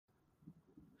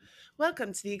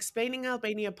Welcome to the Explaining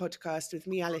Albania podcast with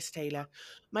me, Alice Taylor.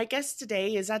 My guest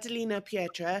today is Adelina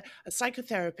Pietra, a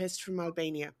psychotherapist from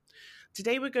Albania.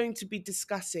 Today we're going to be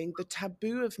discussing the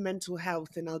taboo of mental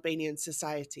health in Albanian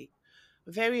society,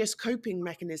 various coping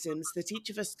mechanisms that each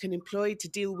of us can employ to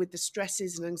deal with the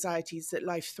stresses and anxieties that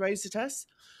life throws at us,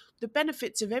 the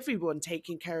benefits of everyone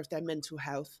taking care of their mental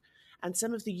health, and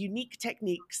some of the unique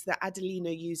techniques that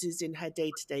Adelina uses in her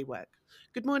day-to-day work.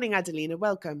 Good morning, Adelina.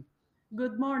 Welcome.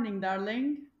 Good morning,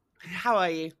 darling. How are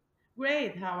you?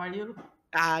 Great, how are you?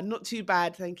 Not too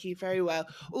bad, thank you. Very well.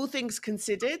 All things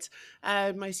considered,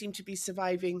 I seem to be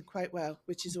surviving quite well,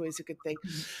 which is always a good thing.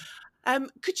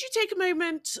 Could you take a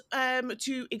moment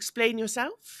to explain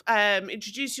yourself,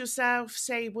 introduce yourself,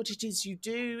 say what it is you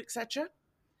do, etc.?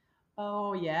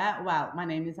 Oh, yeah. Well, my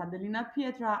name is Adelina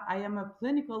Pietra. I am a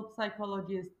clinical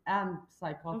psychologist and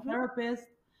Mm-hmm. psychotherapist.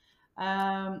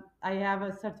 I have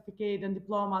a certificate and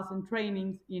diplomas and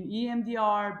trainings in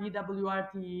EMDR,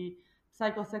 BWRT,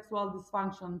 psychosexual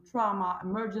dysfunction, trauma,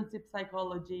 emergency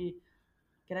psychology.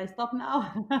 Can I stop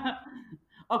now?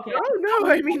 Okay. Oh no,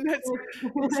 I mean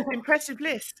it's an impressive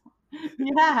list.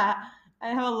 Yeah, I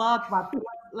have a lot, but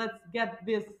let's get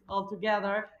this all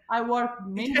together. I work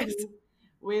mainly Yes.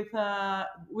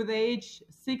 with age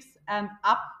 6 and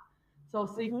up, so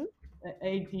 6, Mm-hmm.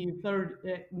 80,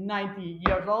 30, 90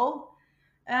 years old,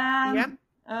 and Yeah.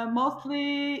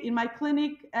 mostly in my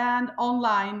clinic and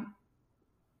online.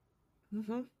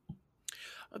 Mm-hmm.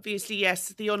 Obviously, yes,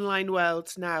 the online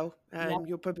world now, Yeah.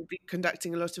 you're probably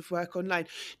conducting a lot of work online.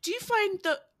 Do you find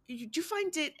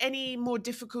it any more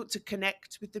difficult to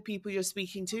connect with the people you're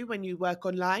speaking to when you work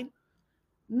online?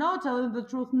 No, telling the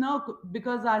truth, no,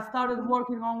 because I started Mhm.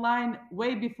 working online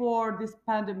way before this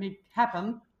pandemic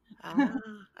happened.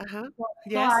 Uh-huh.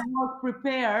 So I Yes. was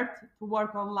prepared to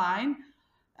work online,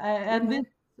 and this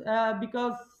Mm-hmm.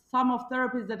 because some of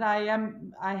therapies that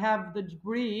I have the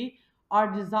degree are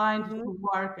designed Mm-hmm. to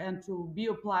work and to be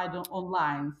applied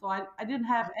online. So I didn't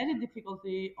have any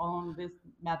difficulty on this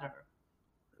matter.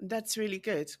 That's really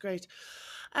good. Great.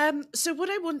 So what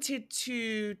I wanted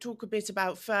to talk a bit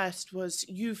about first was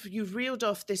you've reeled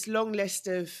off this long list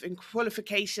of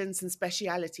qualifications and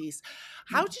specialities.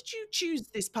 How did you choose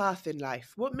this path in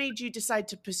life? What made you decide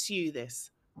to pursue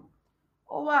this?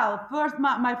 Oh, well, first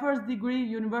my first degree,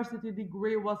 university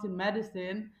degree, was in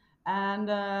medicine, and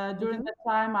during Mm-hmm. that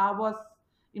time I was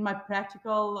in my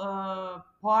practical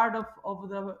part of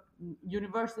the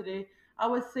university. I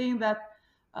was seeing that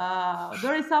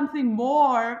there is something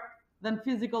more than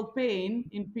physical pain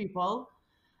in people,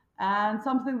 and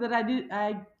something that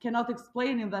I cannot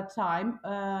explain in that time.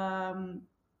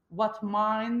 What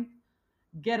mind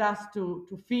get us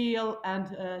to feel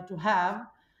and to have.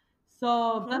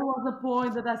 So that Mm-hmm. was the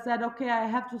point that I said, okay, I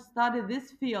have to study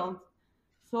this field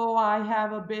so I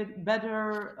have a bit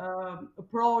better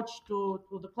approach to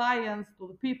the clients, to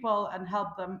the people, and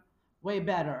help them way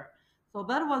better. So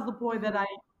that was the point that Mm-hmm. I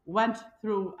went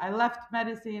through. I left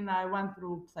medicine, I went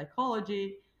through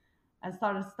psychology, and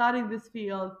started studying this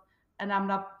field, and I'm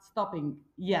not stopping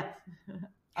yet.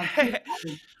 I'm still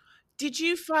studying. Did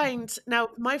you find now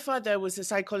my father was a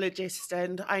psychologist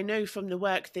and I know from the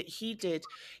work that he did,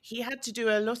 he had to do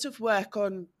a lot of work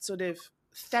on sort of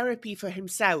therapy for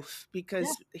himself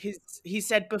Yeah, because he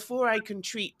said before I can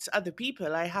treat other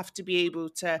people, I have to be able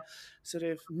to sort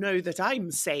of know that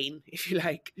I'm sane, if you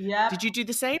like. yep. Did you do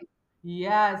the same?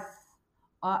 Yes,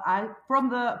 I from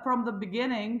the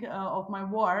beginning of my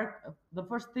work, the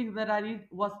first thing that I did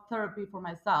was therapy for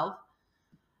myself.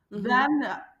 Hmm.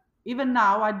 Then, even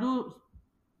now, I do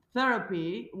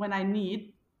therapy when I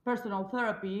need personal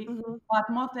therapy, Hmm. but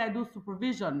mostly I do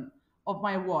supervision of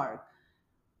my work.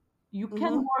 You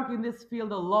can Hmm. work in this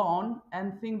field alone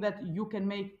and think that you can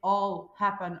make all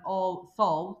happen, all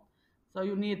solved. So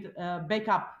you need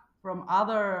backup from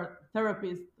other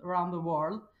therapists around the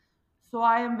world. So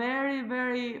I am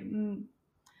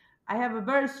I have a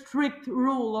very strict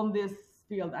rule on this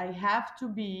field. I have to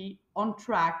be on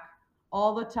track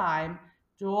all the time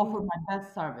to offer Hmm. my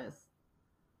best service.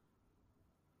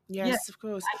 Yes, Yes, of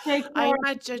course. I take I care.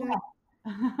 imagine.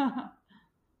 Yeah.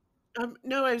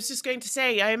 No, I was just going to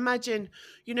say, I imagine,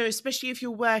 especially if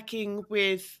you're working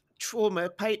with trauma,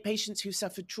 patients who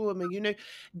suffered trauma,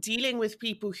 dealing with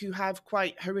people who have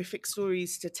quite horrific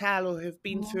stories to tell or have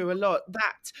been through a lot,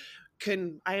 that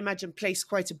can, I imagine, place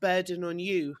quite a burden on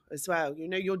you as well.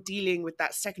 You're dealing with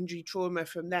that secondary trauma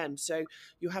from them. So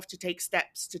you have to take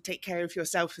steps to take care of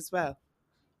yourself as well.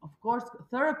 Of course,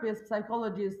 therapists,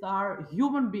 psychologists are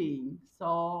human beings.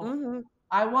 So Hmm.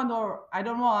 I want or I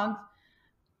don't want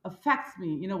affects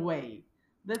me in a way.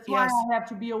 That's why Yes. I have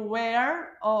to be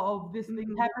aware of this thing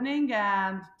Hmm. happening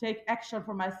and take action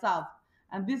for myself.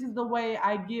 And this is the way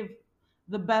I give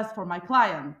the best for my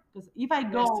client. Because if I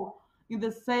Yes. go in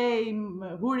the same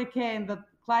hurricane that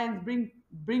clients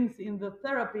brings in the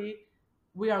therapy,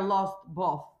 we are lost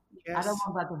both. I don't Yes.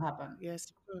 want that to happen. Yes,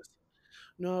 of course.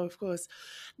 No, of course.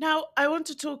 Now, I want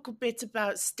to talk a bit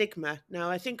about stigma. Now,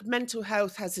 I think mental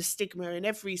health has a stigma in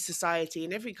every society,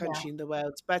 in every Yeah. country in the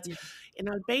world. But Yeah. in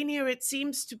Albania, it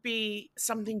seems to be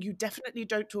something you definitely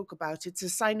don't talk about. It's a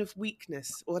sign of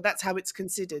weakness, or that's how it's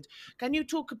considered. Can you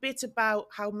talk a bit about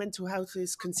how mental health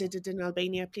is considered in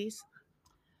Albania, please?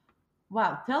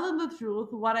 Well, telling the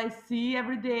truth, what I see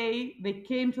every day, they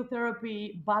came to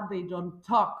therapy, but they don't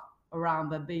talk around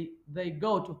that they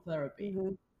go to therapy,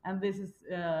 Hmm. and this is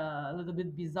a little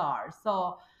bit bizarre.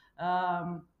 So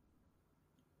um,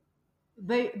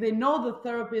 they know the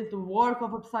therapist, the work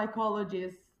of a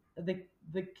psychologist. They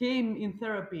came in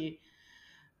therapy,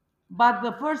 but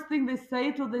the first thing they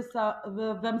say to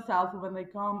themselves when they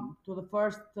come to the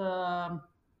first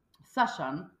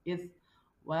session is,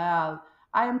 "Well,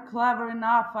 I am clever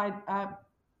enough. I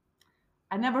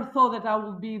never thought that I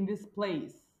would be in this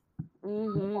place.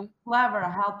 Hmm. Clever,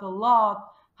 I helped a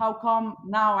lot. How come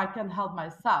now I can help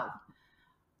myself?"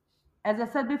 As I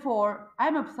said before,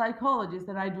 I'm a psychologist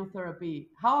and I do therapy.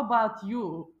 How about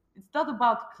you? It's not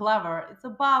about clever, it's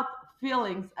about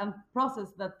feelings and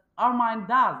process that our mind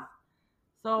does.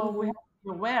 So we have Hmm. to be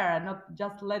aware and not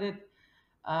just let it.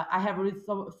 I have read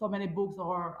so many books,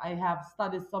 or I have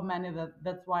studied so many that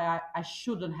that's why I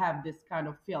shouldn't have this kind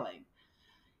of feeling.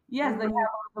 Yes, they have Hmm.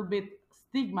 a little bit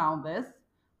stigma on this,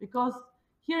 because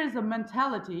here is a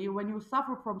mentality: when you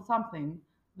suffer from something,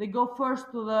 they go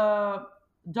first to the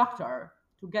doctor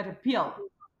to get a pill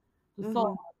to solve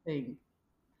Hmm. the thing.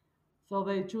 So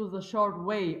they choose a short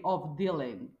way of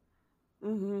dealing.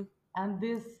 Hmm. And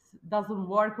this doesn't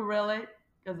work really,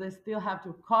 because they still have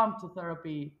to come to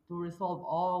therapy to resolve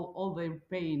all their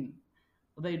pain,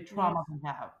 their trauma Yes. they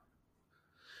have.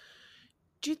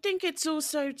 Do you think it's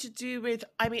also to do with?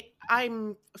 I mean,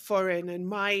 I'm foreign, and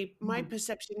my Mhm.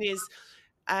 perception is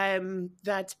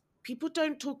that people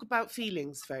don't talk about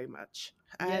feelings very much.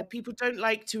 Yes. People don't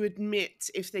like to admit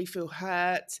if they feel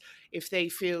hurt, if they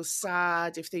feel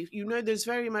sad, if they, there's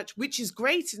very much, which is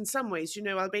great in some ways.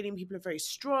 Albanian people are very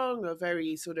strong, or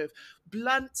very sort of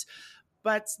blunt,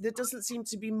 but there doesn't seem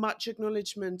to be much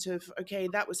acknowledgement of, okay,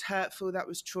 that was hurtful, that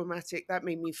was traumatic, that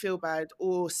made me feel bad,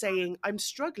 or saying, I'm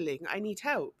struggling, I need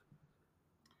help.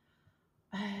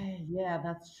 Yeah,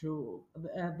 that's true.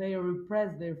 They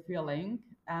repress their feeling,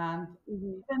 and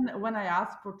Hmm. even when I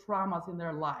ask for traumas in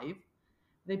their life,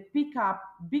 they pick up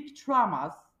big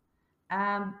traumas,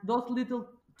 and those little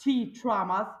T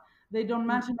traumas, they don't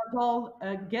mention at all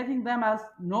getting them as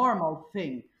normal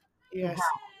thing to Yes.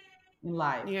 have in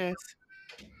life. Yes.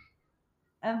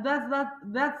 And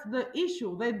that's the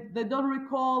issue. They don't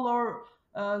recall or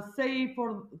say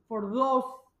for those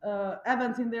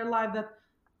events in their life that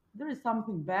there is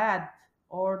something bad,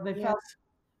 or they felt Yes.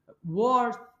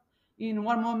 worse in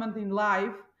one moment in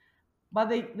life, but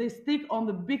they stick on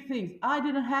the big things. I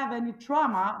didn't have any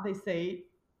trauma, they say,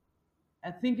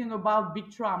 thinking about big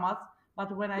traumas,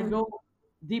 but when I go Hmm.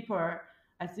 deeper,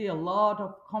 I see a lot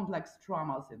of complex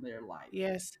traumas in their life.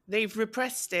 Yes. They've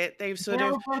repressed it. They've sort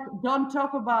of. Don't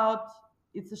talk about.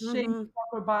 It's a shame to Hmm.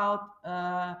 talk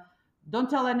about. Don't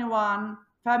tell anyone.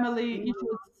 Family Hmm.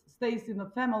 issues stays in the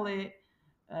family.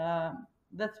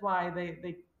 That's why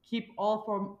they keep all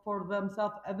for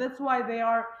themselves. And that's why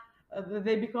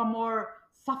they become more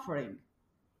suffering,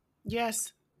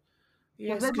 Yes.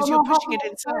 because Yes. they Because don't you're know how pushing to it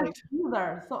express inside.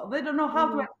 either. So they don't know how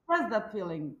to Hmm. express that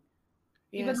feeling,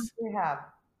 even if Yes. they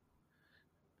have.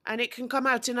 And it can come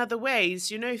out in other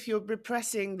ways. If you're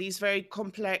repressing these very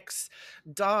complex,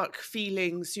 dark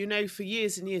feelings, for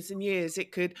years and years and years,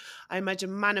 it could, I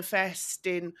imagine, manifest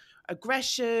in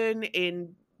aggression,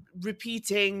 in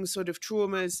repeating sort of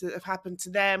traumas that have happened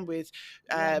to them with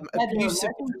Yeah, bad abuse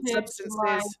of different relationships in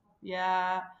life. substances.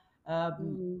 Yeah,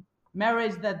 um, Hmm.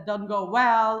 marriage that don't go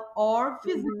well, or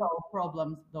Hmm. physical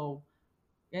problems though,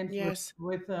 and Yes.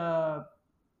 with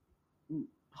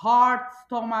heart,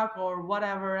 stomach, or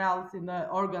whatever else in the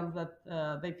organs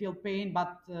that they feel pain,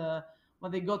 but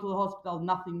when they go to the hospital,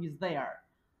 nothing is there.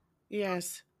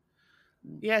 Yes.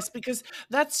 Yes, because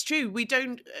that's true. We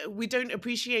don't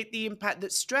appreciate the impact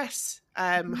that stress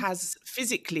has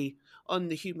physically on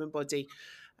the human body.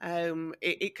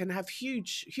 It can have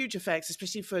huge effects,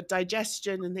 especially for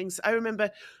digestion and things. I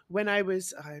remember when I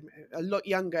was a lot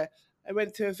younger, I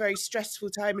went through a very stressful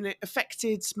time, and it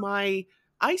affected my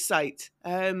eyesight.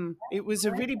 It was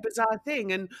a really bizarre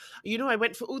thing. And, I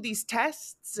went for all these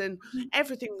tests and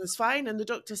everything was fine. And the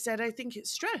doctor said, I think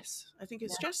it's stress. I think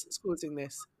it's Yeah, stress that's causing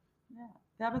this. yeah.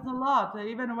 It happens a lot.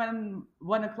 Even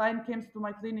when a client comes to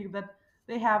my clinic that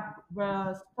they have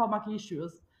stomach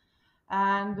issues,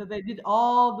 and they did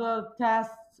all the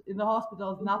tests in the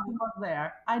hospitals, nothing was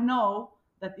there. I know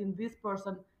that in this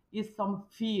person is some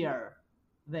fear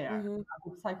there. Hmm.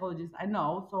 As a psychologist, I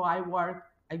know, so I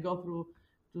go through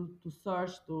to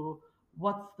search to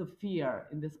what's the fear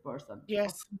in this person,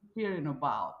 what's Yes. he fearing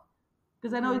about,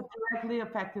 because I know Hmm. it's directly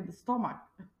affecting the stomach,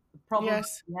 the problem that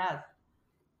Yes. he has.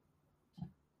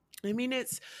 I mean,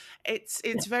 it's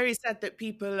very sad that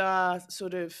people are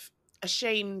sort of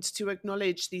ashamed to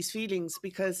acknowledge these feelings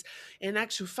because, in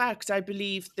actual fact, I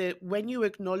believe that when you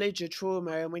acknowledge a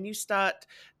trauma and when you start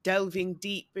delving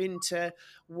deep into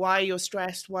why you're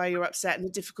stressed, why you're upset, and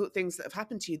the difficult things that have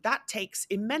happened to you, that takes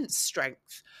immense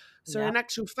strength. So, Yeah. in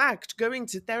actual fact, going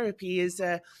to therapy is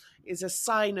a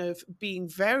sign of being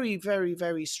very, very,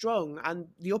 very strong and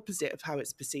the opposite of how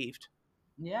it's perceived.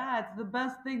 Yeah, it's the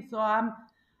best thing. So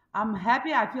I'm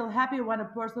happy. I feel happy when a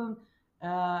person,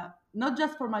 not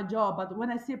just for my job, but when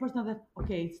I see a person that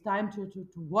okay, it's time to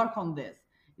work on this.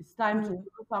 It's time to Hmm.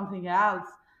 do something else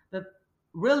that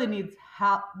really needs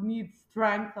help, needs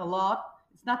strength a lot.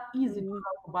 It's not easy to Hmm.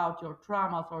 talk about your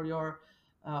traumas or your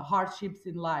hardships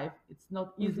in life. It's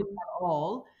not easy Hmm. at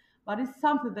all, but it's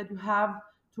something that you have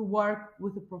to work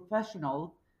with a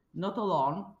professional, not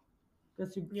alone,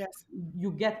 because Yes.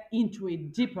 you get into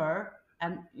it deeper,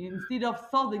 and instead of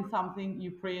solving something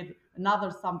you create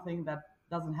another something that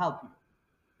doesn't help you.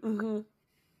 Hmm.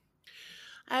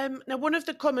 Now, one of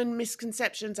the common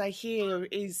misconceptions I hear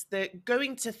is that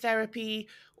going to therapy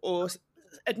or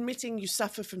admitting you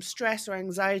suffer from stress or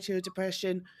anxiety or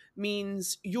depression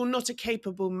means you're not a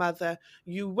capable mother.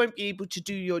 You won't be able to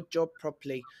do your job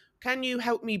properly. Can you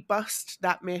help me bust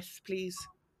that myth, please?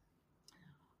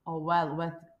 Oh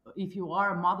well, if you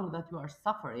are a mother that you are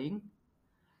suffering,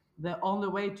 the only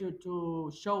way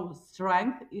to show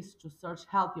strength is to search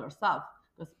help yourself,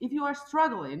 because if you are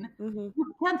struggling Hmm.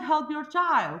 you can't help your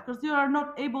child because you are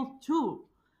not able to.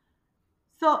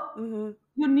 So Hmm.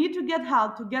 you need to get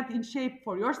help to get in shape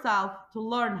for yourself, to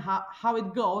learn how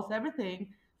it goes,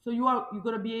 everything. So you're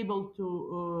going to be able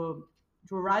to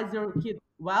raise your kid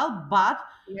well, but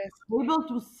Yes. able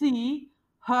to see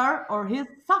her or his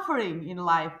suffering in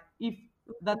life if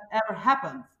that ever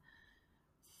happens.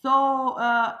 So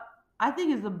I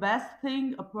think it's the best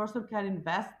thing a person can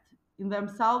invest in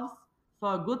themselves. So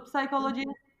a good psychologist,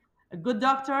 Hmm. a good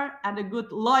doctor, and a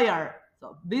good lawyer.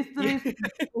 So these three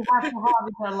things you have to have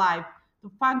in their life to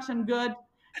function good.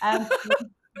 And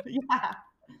yeah,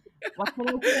 what can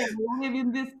I say? We live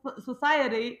in this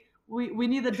society. We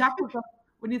need a doctor.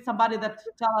 We need somebody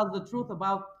that tell us the truth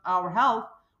about our health.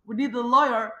 We need a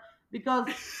lawyer because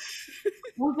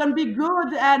we can be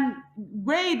good and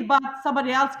great, but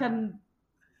somebody else can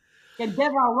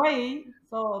get our way.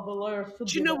 So the lawyer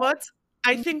should Do be you know there. what?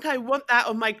 I think I want that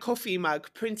on my coffee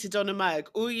mug, printed on a mug.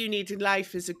 All you need in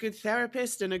life is a good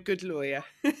therapist and a good lawyer.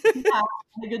 Yeah,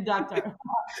 and a good doctor.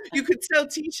 You could sell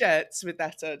T-shirts with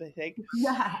that on, I think.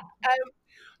 Yeah,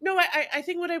 No, I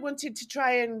think what I wanted to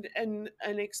try and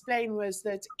explain was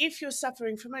that if you're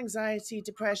suffering from anxiety,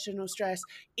 depression, or stress,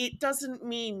 it doesn't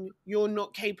mean you're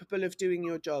not capable of doing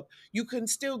your job. You can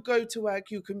still go to work.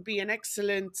 You can be an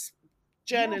excellent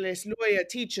yeah, journalist, lawyer,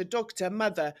 teacher, doctor,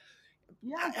 mother.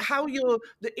 yes.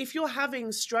 If you're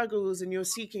having struggles and you're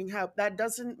seeking help, that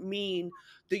doesn't mean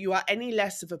that you are any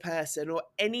less of a person or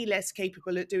any less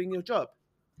capable at doing your job.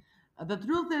 The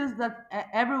truth is that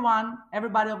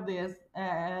everybody of this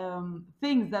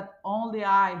thinks that only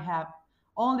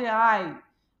I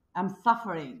am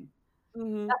suffering.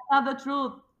 Hmm. That's not the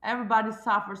truth. Everybody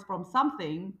suffers from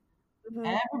something.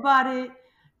 Hmm. Everybody,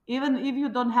 even if you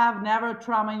don't have never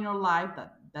trauma in your life,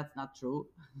 that's not true.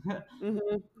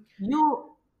 Hmm.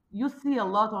 you you see a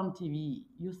lot on TV.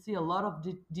 You see a lot of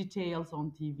details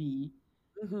on TV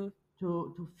Hmm.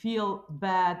 to feel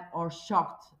bad or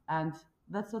shocked, and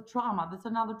that's a trauma. That's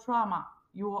another trauma.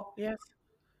 Yes.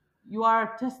 You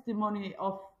are a testimony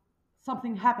of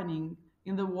something happening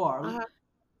in the world. Uh-huh.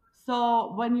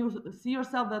 So when you see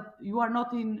yourself that you are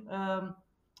not in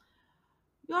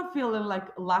you're feeling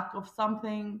like lack of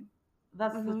something,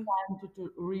 that's the Hmm. time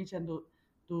to reach and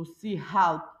to see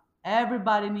help.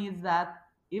 Everybody needs that,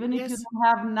 even if you Yes. don't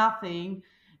have nothing,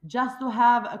 just to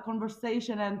have a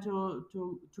conversation and to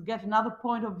get another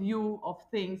point of view of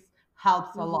things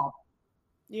helps a Hmm. lot.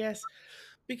 Yes.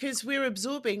 Because we're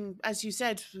absorbing, as you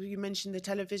said, you mentioned the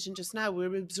television just now,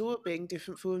 we're absorbing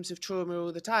different forms of trauma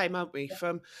all the time, aren't we?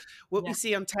 From what Yeah. we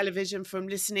see on television, from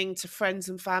listening to friends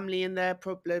and family and their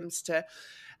problems, to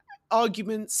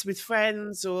arguments with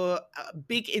friends, or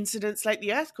big incidents like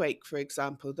the earthquake, for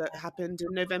example, that happened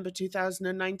in November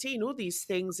 2019. All these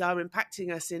things are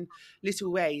impacting us in little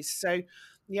ways. So,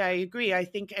 yeah, I agree. I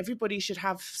think everybody should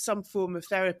have some form of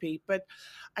therapy. But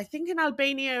I think in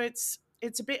Albania, it's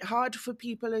a bit hard for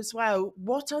people as well.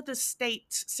 What are the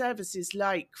state services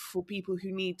like for people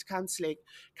who need counselling?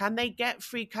 Can they get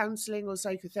free counselling or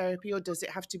psychotherapy, or does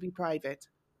it have to be private?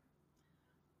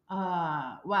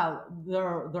 Well,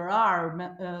 there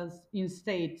are in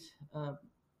state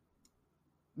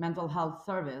mental health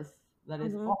service that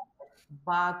is Hmm. offered,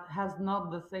 but has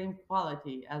not the same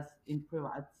quality as in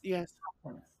private Yes.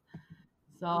 settings.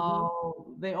 Hmm.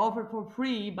 So they offer for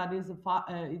free, but it's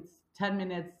 10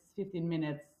 minutes, 15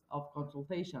 minutes of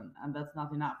consultation, and that's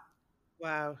not enough.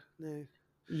 Wow. No.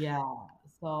 Yeah,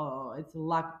 so it's a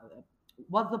lack.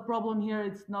 What's the problem here?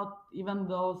 It's not even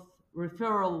those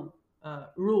referral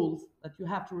rules that you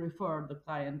have to refer the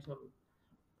client to,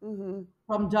 Hmm.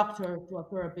 from doctor to a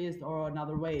therapist or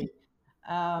another way.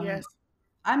 Um, Yes.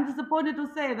 I'm disappointed to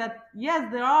say that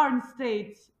yes, there are in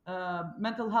state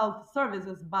mental health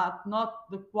services, but not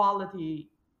the quality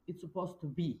it's supposed to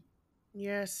be.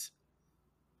 Yes.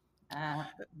 That's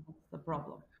the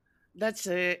problem.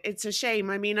 It's a shame.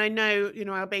 I mean, I know,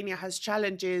 Albania has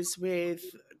challenges with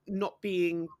not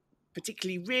being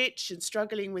particularly rich and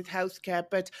struggling with healthcare,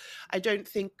 but I don't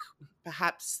think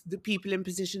perhaps the people in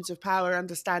positions of power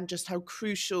understand just how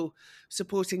crucial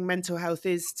supporting mental health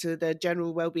is to the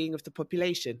general well-being of the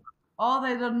population. Oh,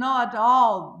 they don't know at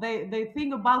all. They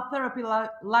think about therapy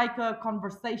like a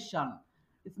conversation.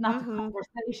 It's not a Hmm.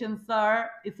 conversation, sir.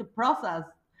 It's a process.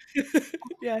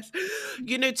 Yes.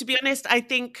 To be honest, I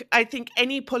think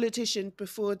any politician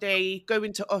before they go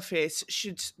into office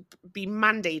should be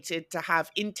mandated to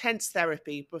have intense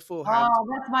therapy beforehand. Oh,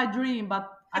 that's my dream,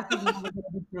 but I think it's never going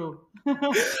to be true.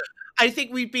 I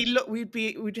think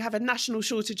we'd have a national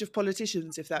shortage of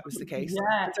politicians if that was the case,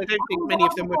 Yeah, because I don't I think would many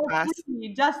of offer them would for pass.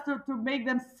 free just to make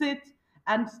them sit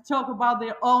and talk about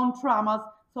their own traumas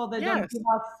so they don't Yes. give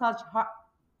us such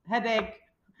headache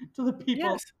to the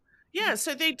people. Yes. Yeah,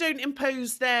 so they don't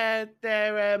impose their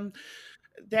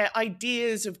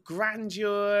ideas of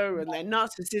grandeur and their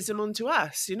narcissism onto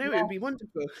us. It would Yeah, be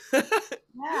wonderful.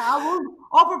 yeah, I will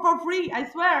offer for free, I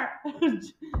swear.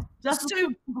 Just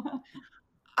So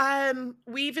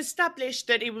we've established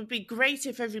that it would be great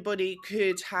if everybody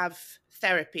could have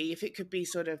therapy, if it could be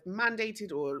sort of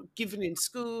mandated or given in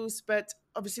schools, but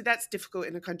obviously that's difficult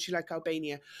in a country like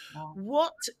Albania. No.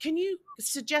 What can you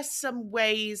suggest some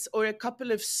ways or a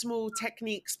couple of small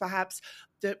techniques perhaps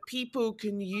that people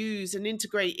can use and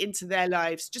integrate into their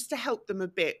lives just to help them a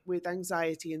bit with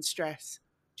anxiety and stress?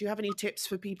 Do you have any tips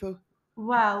for people?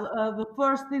 Well, the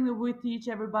first thing that we teach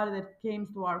everybody that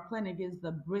comes to our clinic is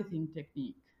the breathing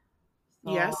technique.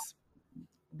 So Yes.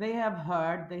 they have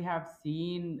heard, they have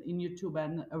seen in YouTube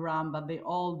and around, but they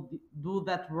all do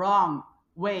that wrong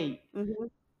way. Hmm.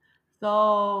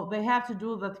 So they have to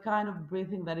do that kind of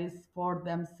breathing that is for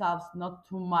themselves, not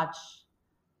too much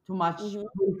Hmm.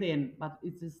 breathe in, but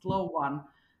it's a slow one.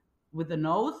 With the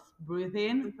nose, breathe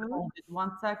in, Hmm. hold it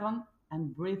 1 second,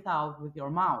 and breathe out with your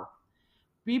mouth.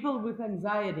 People with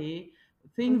anxiety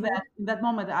think Hmm. that in that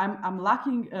moment I'm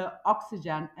lacking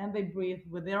oxygen, and they breathe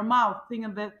with their mouth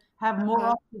thinking they have more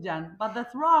Uh-huh. oxygen, but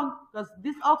that's wrong because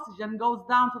this oxygen goes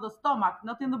down to the stomach,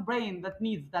 not in the brain that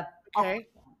needs that Okay.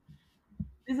 oxygen.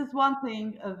 This is one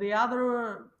thing. The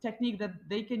other technique that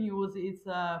they can use is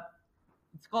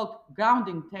it's called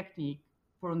grounding technique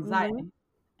for Hmm. anxiety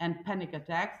and panic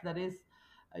attacks. That is,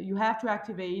 you have to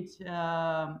activate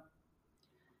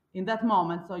in that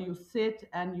moment. So you sit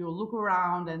and you look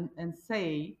around and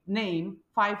say, name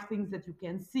 5 things that you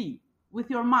can see with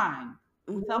your mind,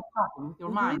 Hmm. without talking, with your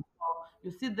Hmm. mind. So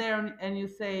you sit there and you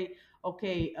say,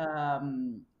 okay,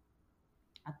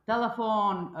 a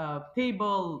telephone, a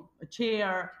table, a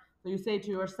chair. So you say to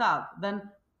yourself, then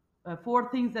 4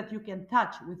 things that you can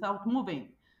touch without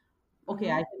moving. Okay,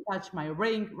 Hmm. I can touch my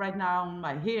ring right now,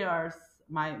 my hairs,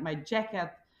 my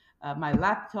jacket, my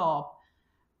laptop.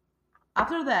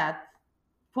 After that,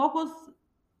 focus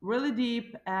really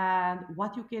deep and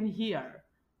what you can hear.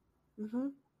 Hmm.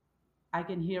 I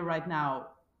can hear right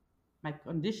now my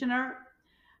conditioner.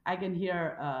 I can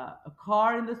hear a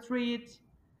car in the street,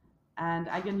 and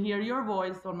I can hear your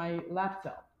voice on my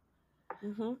laptop.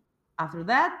 Hmm. After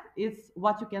that, it's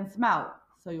what you can smell.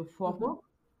 So you Hmm. focus,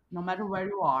 no matter where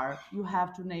you are, you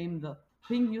have to name the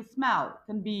thing you smell.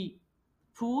 Can be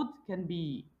food, can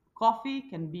be coffee,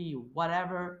 can be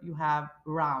whatever you have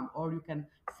around, or you can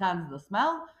sense the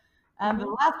smell. And the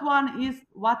Mm-hmm. last one is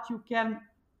what you can,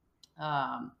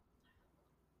 um,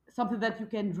 something that you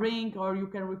can drink, or you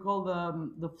can recall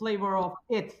the flavor of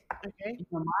it Okay. in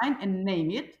your mind and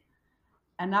name it.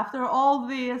 And after all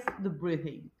this, the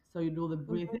breathing. So you do the Mm-hmm.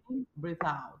 breathing, breathe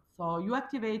out. So you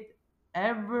activate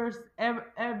every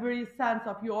sense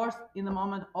of yours in the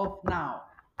moment of now,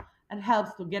 and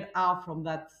helps to get out from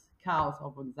that chaos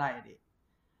of anxiety.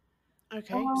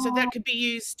 Okay. So Oh, that could be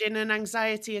used in an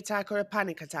anxiety attack or a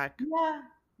panic attack. yeah,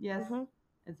 yes, Mm-hmm.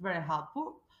 it's very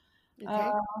helpful. Uh,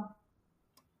 Okay.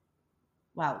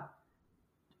 well,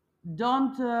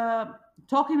 don't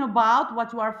talking about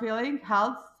what you are feeling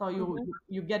helps, so Mm-hmm.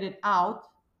 you get it out,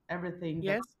 everything that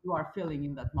Yes. you are feeling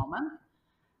in that moment,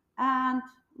 and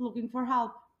looking for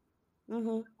help.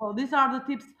 Mm-hmm. So these are the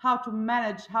tips how to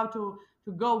manage, how to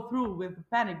go through with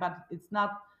panic, but it's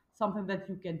not something that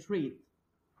you can treat.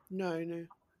 No, no.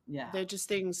 Yeah, They're just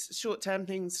things, short-term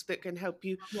things that can help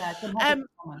you. yeah, it can happen in Um,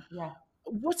 a moment. Yeah,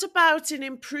 what about in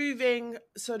improving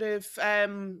sort of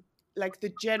like the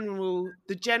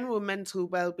general mental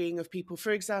well-being of people?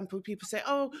 For example, people say,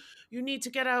 "Oh, you need to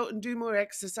get out and do more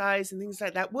exercise and things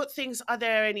like that." What things are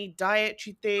there? Any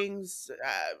dietary things,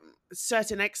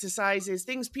 certain exercises,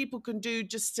 things people can do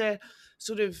just to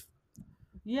sort of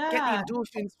get the yeah,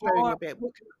 endorphins flowing or a bit?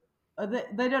 What can,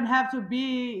 they don't have to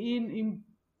be in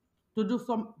to do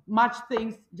so much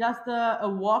things. Just a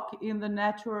walk in the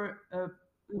nature,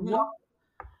 walk mm-hmm,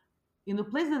 in the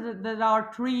places that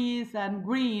are trees and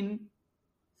green.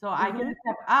 So I can mm-hmm.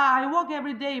 accept. I walk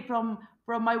every day from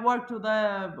my work to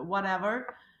the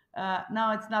whatever.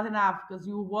 No, it's not enough because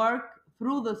you work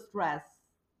through the stress.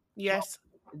 So Yes.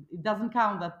 it doesn't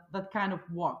count that kind of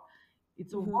walk.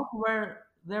 It's a Mm-hmm, walk where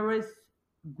there is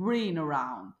green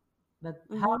around that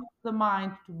mm-hmm. helps the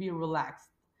mind to be relaxed.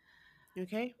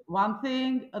 Okay. One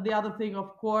thing, the other thing,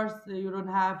 of course, you don't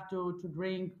have to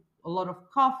drink a lot of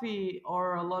coffee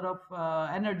or a lot of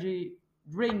energy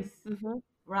drinks Mm-hmm,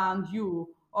 around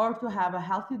you, or to have a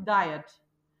healthy diet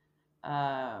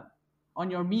uh,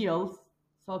 on your meals,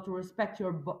 so to respect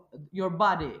your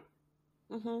body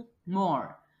mm-hmm.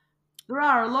 more. There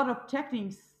are a lot of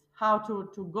techniques how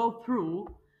to go through,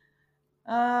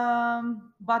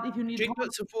 but if you need Drink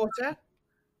lots of water.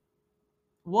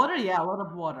 water, yeah, a lot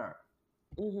of water.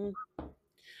 Mm-hmm.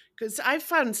 Because I've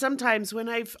found sometimes when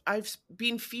I've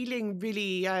been feeling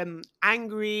really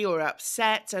angry or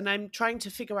upset, and I'm trying to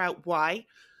figure out why,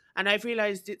 and I've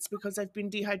realized it's because I've been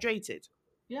dehydrated,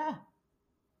 Yeah,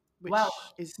 well, which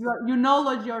is you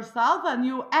knowledge yourself and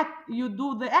you act, you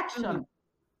do the mhm, action.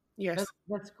 yes,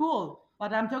 That's cool.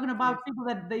 But I'm talking yes, about people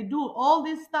that they do all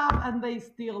this stuff and they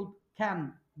still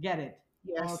can get it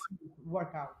or yes.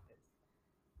 work out this.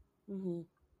 Hmm.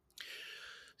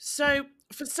 So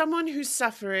for someone who's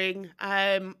suffering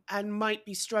and might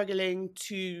be struggling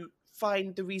to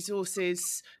find the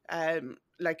resources,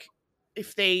 like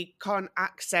if they can't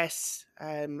access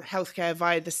healthcare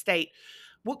via the state,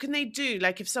 what can they do?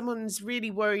 Like if someone's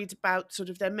really worried about sort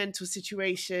of their mental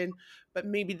situation, but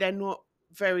maybe they're not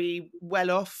very well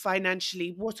off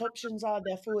financially, what options are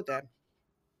there for them?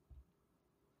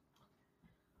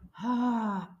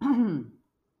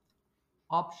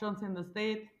 Options in the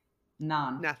state?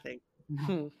 None. Nothing. None.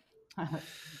 Hmm.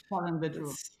 Telling the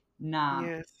truth. That's None.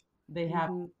 yes. They have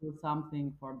Hmm. to do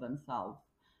something for themselves.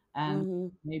 And Hmm.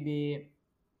 maybe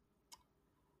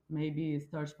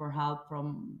search for help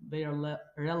from their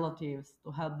relatives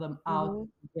to help them out, Hmm.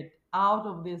 get out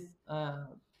of this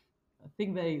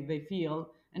thing they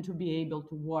feel, and to be able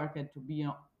to work and to be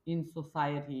in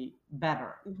society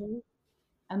better. Hmm.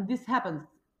 And this happens,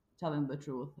 telling the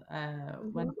truth. When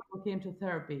Hmm. people came to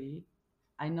therapy,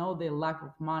 I know the lack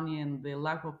of money and the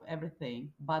lack of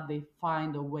everything, but they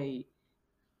find a way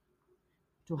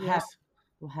to have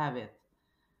Yes. it.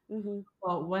 Hmm.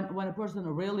 So when a person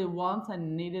really wants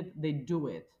and need it, they do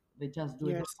it. They just do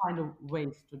it. They Yes. find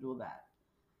ways to do that.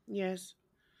 Yes.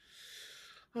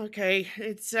 Okay.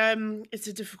 It's a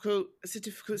difficult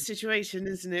situation,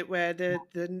 isn't it, where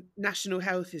the national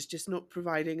health is just not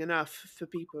providing enough for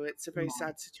people. It's a very No.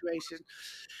 sad situation.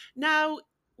 Now,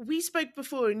 we spoke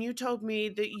before and you told me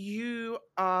that you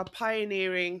are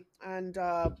pioneering and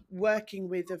are working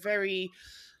with a very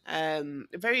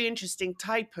interesting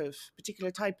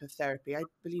particular type of therapy. I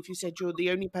believe you said you're the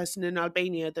only person in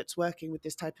Albania that's working with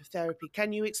this type of therapy.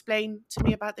 Can you explain to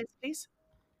me about this, please?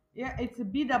 Yeah, it's a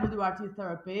BWRT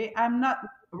therapy. I'm not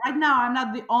right now. I'm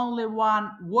not the only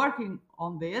one working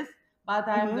on this, but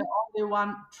I'm Mm-hmm. the only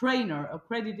one trainer,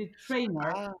 accredited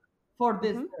trainer Ah. for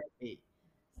this Mm-hmm. therapy.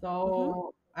 Mm-hmm.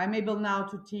 So I'm able now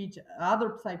to teach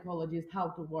other psychologists how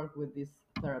to work with this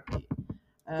therapy.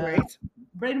 Uh, Great.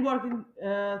 Brain working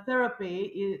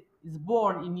therapy is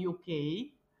born in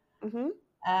UK Mm-hmm.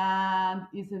 and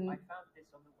is in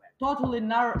totally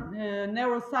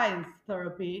neuroscience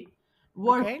therapy.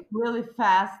 Works Okay. really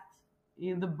fast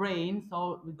in the brain,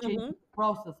 so we change Mm-hmm. the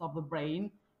process of the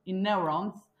brain in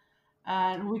neurons,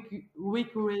 and we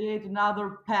create another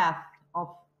path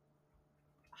of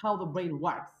how the brain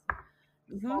works.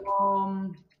 Mm-hmm.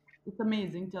 So it's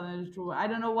amazing, telling you the truth. I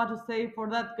don't know what to say for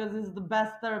that because it's the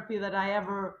best therapy that I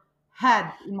ever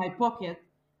had in my pocket,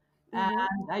 Mm-hmm.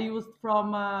 and I used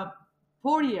from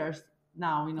 4 years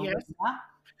now in Yes. Albania,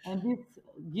 and this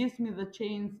gives me the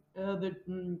chance,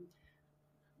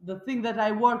 the thing that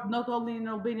I work not only in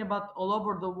Albania but all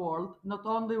over the world, not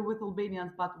only with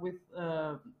Albanians but with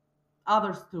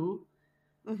others too.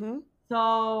 Mm-hmm.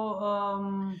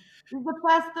 So it's a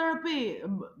fast therapy.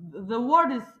 The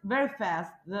word is very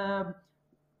fast.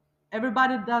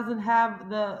 Everybody doesn't have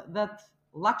that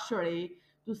luxury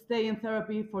to stay in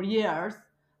therapy for years.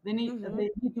 Mm-hmm. They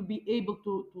need to be able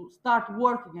to start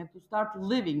working and to start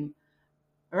living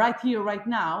right here, right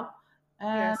now.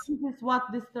 And Yes. this is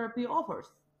what this therapy offers.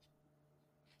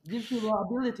 Gives you the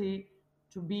ability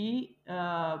to be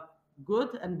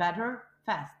good and better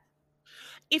fast.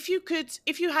 If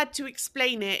you had to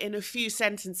explain it in a few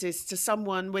sentences to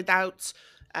someone without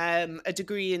a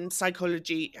degree in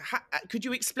psychology, could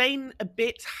you explain a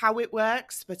bit how it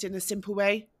works, but in a simple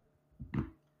way?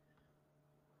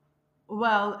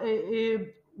 Well,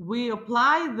 we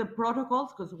apply the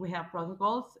protocols because we have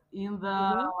protocols in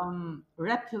the Mm-hmm.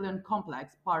 reptilian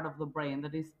complex part of the brain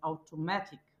that is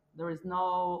automatic. There is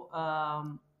no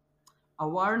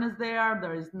awareness there,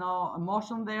 there is no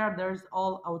emotion there, there is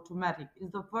all automatic.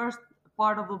 It's the first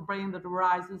part of the brain that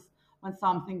arises when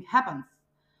something happens.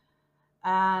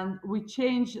 And we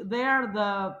change there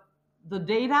the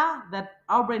data that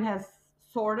our brain has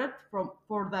sorted from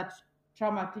for that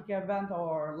traumatic event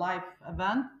or life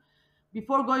event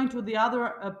before going to the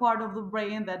other part of the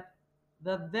brain that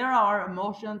there are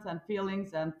emotions and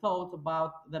feelings and thoughts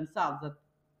about themselves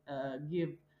that give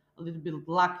a little bit of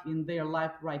luck in their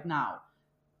life right now.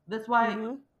 That's why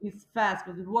Mm-hmm. it's fast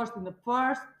because it works in the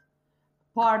first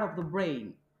part of the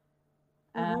brain.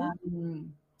 Mm-hmm.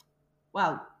 um,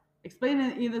 well,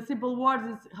 explaining in the simple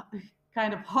words is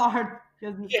kind of hard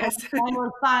because it's all Yes. kind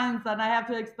of science, and I have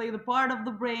to explain the part of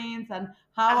the brains and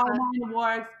how our Uh-huh. mind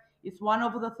works. It's one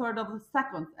over the third of the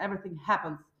second. Everything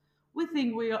happens. We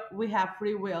think we have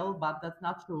free will, but that's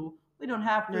not true. We don't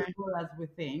have free No. will as we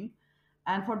think,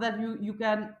 and for that you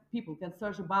can people can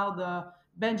search about the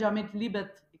Benjamin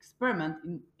Libet experiment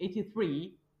in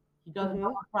 '83. He got a Mm-hmm.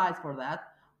 Nobel Prize for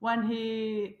that when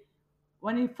he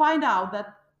find out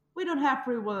that we don't have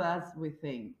free will as we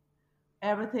think.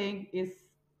 Everything is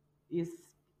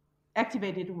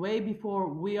activated way before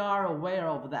we are aware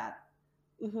of that.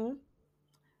 Mm-hmm.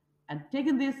 And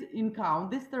taking this in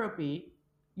count, this therapy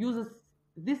uses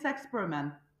this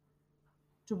experiment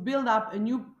to build up a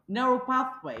new neural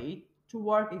pathway to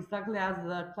work exactly as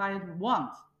the client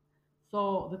wants.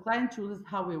 So the client chooses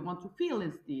how we want to feel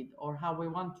instead, or how we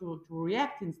want to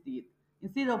react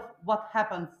instead of what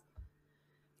happens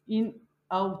in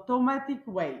automatic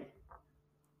way.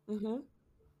 Mm-hmm.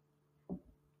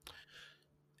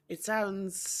 It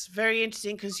sounds very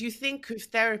interesting because you think of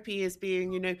therapy as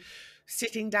being,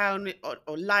 sitting down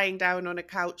or lying down on a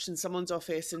couch in someone's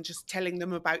office and just telling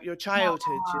them about your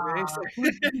childhood. So,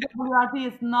 PWRT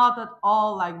is not at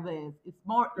all like this. It's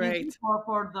more easy great.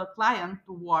 for the client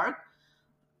to work.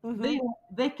 Mm-hmm. They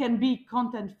they can be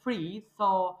content free.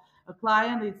 So a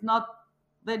client is not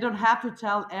they don't have to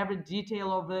tell every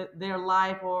detail of their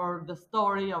life or the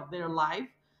story of their life.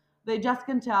 They just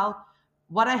can tell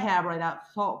what I have right now.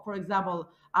 So for example,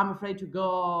 I'm afraid to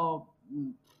go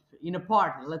in a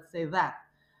party, let's say that.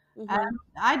 Mm-hmm. And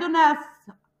I don't ask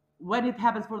when it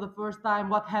happens for the first time,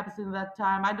 what happens in that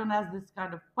time. I don't ask this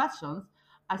kind of questions.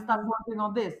 I start Mm-hmm. working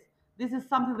on this. This is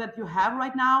something that you have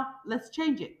right now. Let's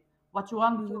change it. What you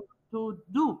want Mm-hmm. to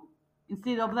do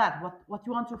instead of that. What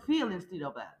you want to feel instead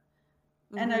of that.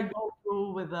 And I Mm-hmm. go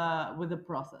through with the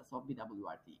process of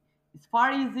BWRT. It's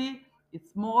far easy.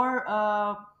 It's more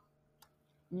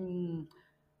mm,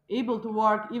 able to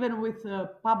work even with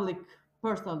public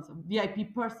persons,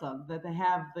 VIP persons that I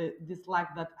have the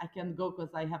dislike that I can go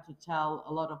because I have to tell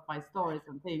a lot of my stories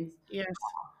and things. Yes.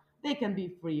 They can be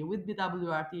free with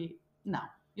BWRT. No,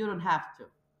 you don't have to.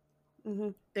 Mm-hmm.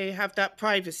 They have that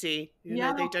privacy.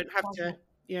 Yeah, They don't have to.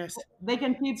 Yes. they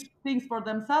can keep things for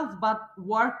themselves, but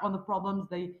work on the problems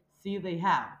they see they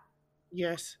have.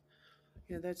 Yes.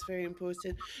 Yeah, that's very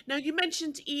important. Now, you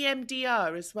mentioned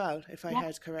EMDR as well, if I Yeah.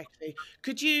 heard correctly.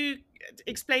 Could you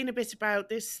explain a bit about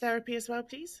this therapy as well,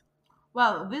 please?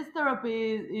 Well, this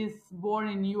therapy is born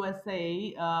in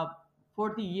USA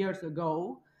 40 years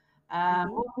ago,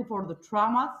 Mm-hmm. mostly for the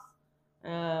traumas.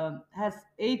 Has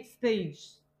 8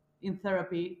 stages in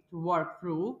therapy to work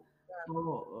through.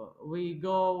 So we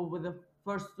go with the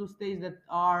first 2 stages that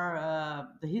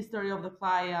are the history of the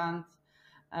client.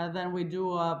 Then we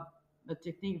do a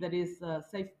technique that is a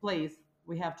safe place.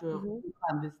 We have to Mm-hmm.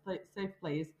 find this safe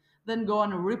place. Then go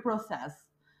and reprocess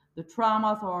the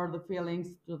traumas or the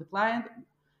feelings to the client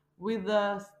with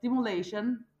the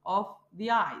stimulation of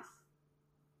the eyes.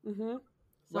 Mm-hmm.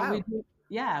 So we Wow. do,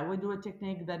 yeah, we do a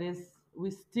technique that is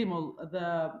we stimulate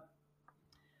the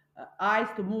eyes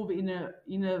to move in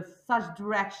a such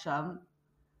direction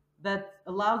that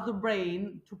allows the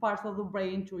brain, two parts of the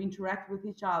brain, to interact with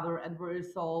each other and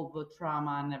resolve the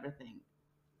trauma and everything.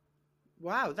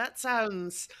 Wow, that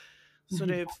sounds sort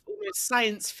of almost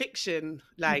science fiction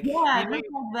like, Yeah, you know? just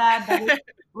like that. That is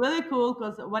really cool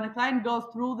because when a client goes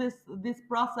through this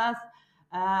process,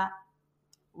 uh,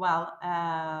 well,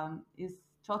 is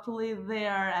totally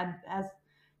there, and as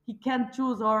he can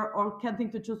choose or can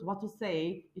think to choose what to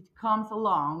say, it comes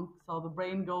along. So the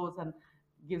brain goes and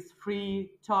gives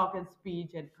free talk and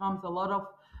speech, and comes a lot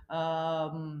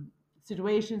of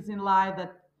situations in life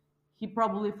that he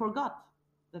probably forgot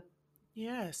that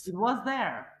Yes. it was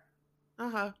there.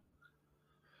 Uh-huh.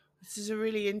 This is a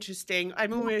really interesting.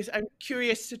 I'm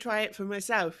curious to try it for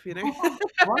myself, you know?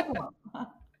 Welcome.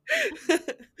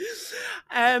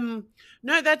 um,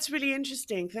 no, that's really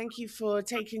interesting. Thank you for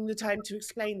taking the time to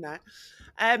explain that.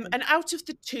 And out of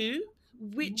the two,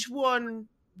 which one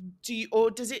do you,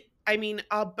 or does it, I mean,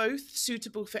 are both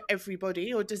suitable for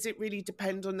everybody, or does it really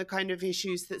depend on the kind of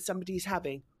issues that somebody's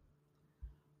having?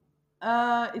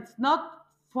 It's not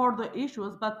for the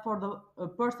issues, but for the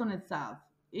person itself.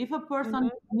 If a person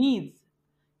Hmm. needs,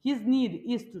 his need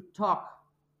is to talk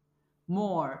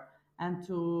more and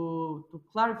to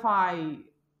clarify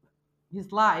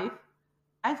his life,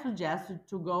 I suggest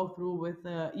to go through with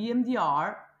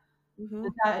EMDR Hmm.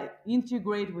 that I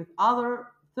integrate with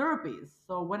other therapies.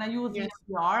 So when I use Yes.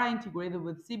 EMDR, I integrate it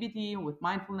with CBT, with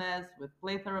mindfulness, with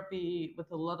play therapy,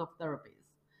 with a lot of therapies.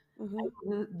 I Hmm.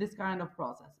 do this kind of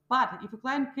process. But if a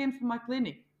client comes to my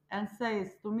clinic and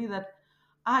says to me that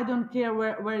I don't care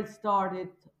where it started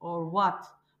or what,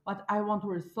 but I want to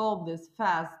resolve this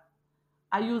fast,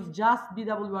 I use just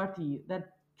BWRT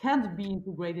that can't be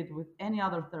integrated with any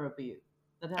other therapy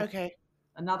that has Okay.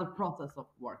 another process of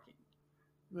working.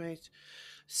 Right.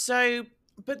 So,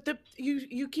 but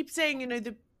you keep saying,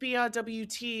 the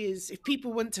BRWT is if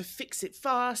people want to fix it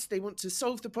fast, they want to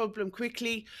solve the problem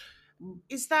quickly. Mm.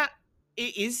 Is that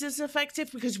it is as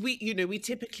effective? Because we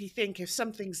typically think if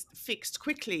something's fixed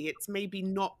quickly, it's maybe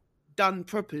not done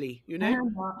properly, you know?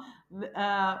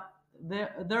 Uh,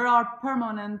 there are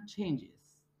permanent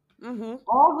changes. Mm-hmm.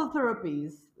 All the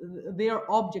therapies, their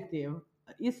objective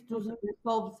is to Mm-hmm.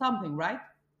 solve something, right?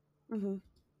 Mm-hmm.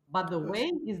 But the Of course. way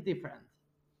is different.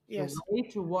 The Yes. way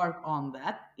to work on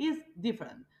that is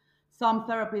different. Some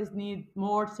therapists need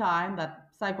more time than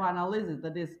psychoanalysis,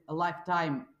 that is a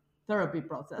lifetime therapy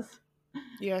process.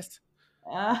 Yes.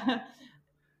 Uh,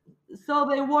 so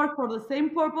they work for the same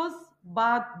purpose,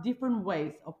 but different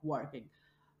ways of working.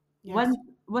 When Yes.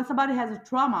 when somebody has a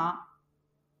trauma,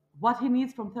 what he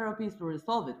needs from therapy is to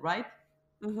resolve it, right?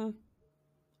 Mm-hmm.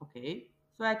 Okay,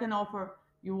 so I can offer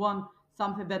you want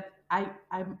something that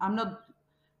I'm not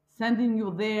sending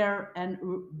you there and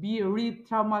be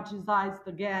re-traumatized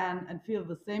again and feel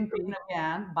the same pain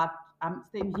again, but I'm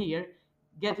staying here,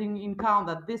 getting in count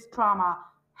that this trauma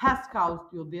has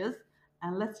caused you this,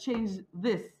 and let's change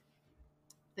this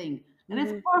thing. And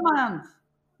it's Mm-hmm. permanent.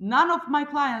 None of my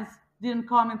clients didn't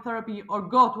come in therapy or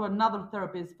go to another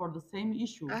therapist for the same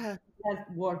issue Uh-huh. as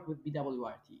work with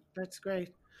BWRT. That's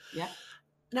great. Yeah.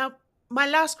 Now, my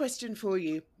last question for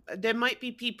you. There might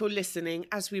be people listening,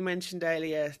 as we mentioned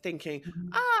earlier, thinking,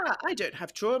 I don't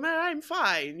have trauma. I'm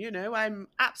fine. I'm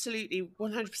absolutely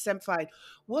 100% fine.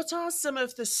 What are some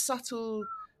of the subtle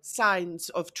signs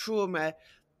of trauma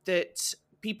that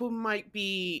people might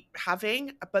be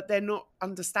having, but they're not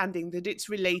understanding that it's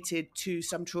related to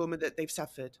some trauma that they've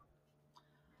suffered?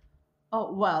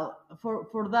 Oh well,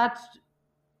 for that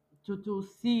to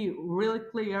see really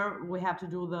clear, we have to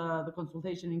do the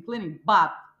consultation in clinic.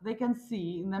 But they can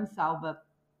see in themselves that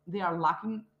they are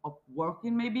lacking of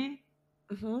working maybe,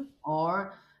 Mm-hmm.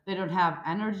 or they don't have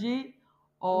energy,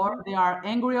 or Mm-hmm. they are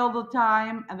angry all the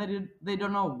time and they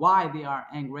don't know why they are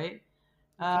angry.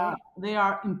 Okay. They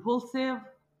are impulsive.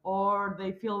 or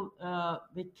they feel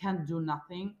they can't do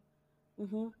nothing.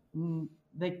 Mm-hmm.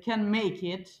 They can make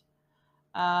it.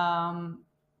 Um,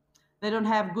 they don't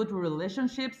have good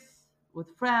relationships with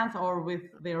friends or with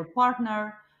their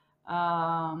partner.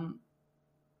 Um,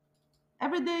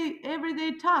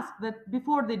 everyday task that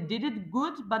before they did it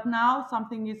good, but now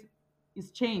something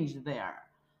is changed there.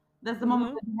 That's the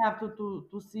moment Mm-hmm. that you have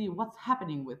to see what's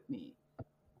happening with me,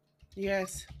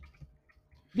 Yes.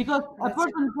 because a That's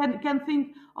it. person can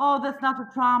think, oh, that's not a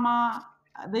trauma.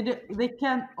 They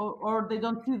can, or they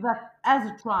don't see that as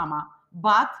a trauma.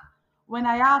 But when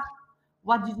I ask,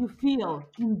 what did you feel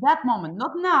in that moment,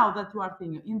 not now that you are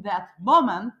thinking, in that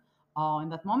moment, oh, in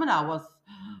that moment I was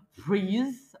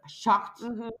freeze, shocked.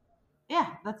 Mm-hmm.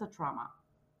 Yeah, that's a trauma.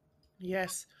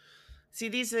 Yes. See,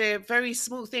 these are very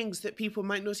small things that people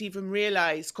might not even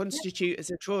realize Yeah, constitute as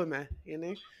a trauma, you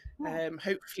know. yeah.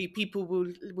 Hopefully people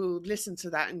will listen to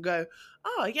that and go,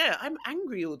 oh yeah, I'm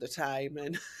angry all the time,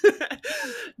 and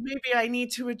maybe I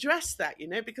need to address that, you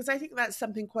know, because I think that's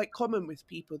something quite common with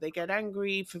people. They get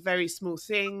angry for very small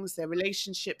things, their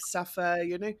relationships suffer,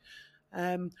 you know.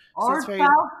 So it's or very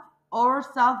self or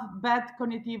self bad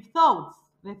cognitive thoughts.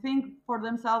 They think for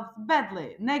themselves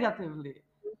badly, negatively.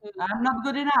 I'm not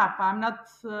good enough. I'm not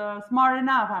smart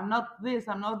enough. I'm not this.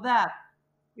 I'm not that.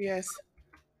 yes,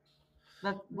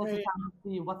 That's the very time to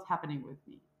see what's happening with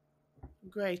me.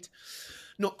 great.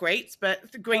 Not great, but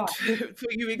great Oh, for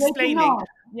you great to explaining. know.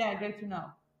 Yeah, great to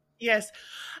know. Yes.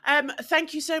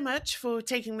 Thank you so much for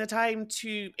taking the time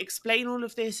to explain all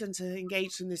of this and to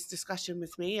engage in this discussion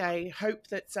with me. I hope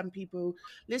that some people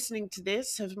listening to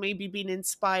this have maybe been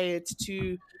inspired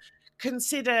to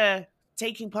consider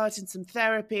taking part in some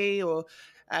therapy, or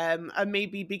are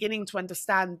maybe beginning to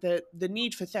understand that the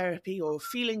need for therapy or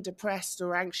feeling depressed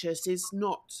or anxious is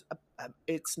not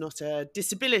it's not a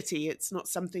disability. It's not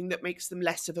something that makes them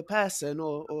less of a person,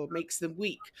 or makes them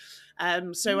weak.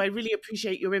 So I really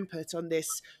appreciate your input on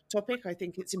this topic. I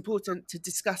think it's important to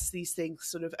discuss these things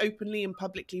sort of openly and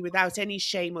publicly without any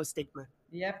shame or stigma.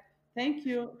 Yep. Thank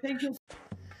you. Thank you.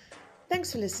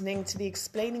 Thanks for listening to the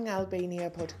Explaining Albania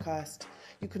podcast.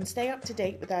 You can stay up to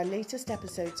date with our latest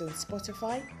episodes on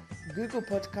Spotify, Google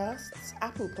Podcasts,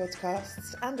 Apple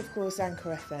Podcasts, and of course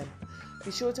Anchor FM.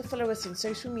 Be sure to follow us on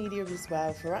social media as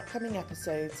well for upcoming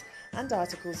episodes and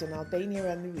articles on Albania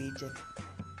and the region.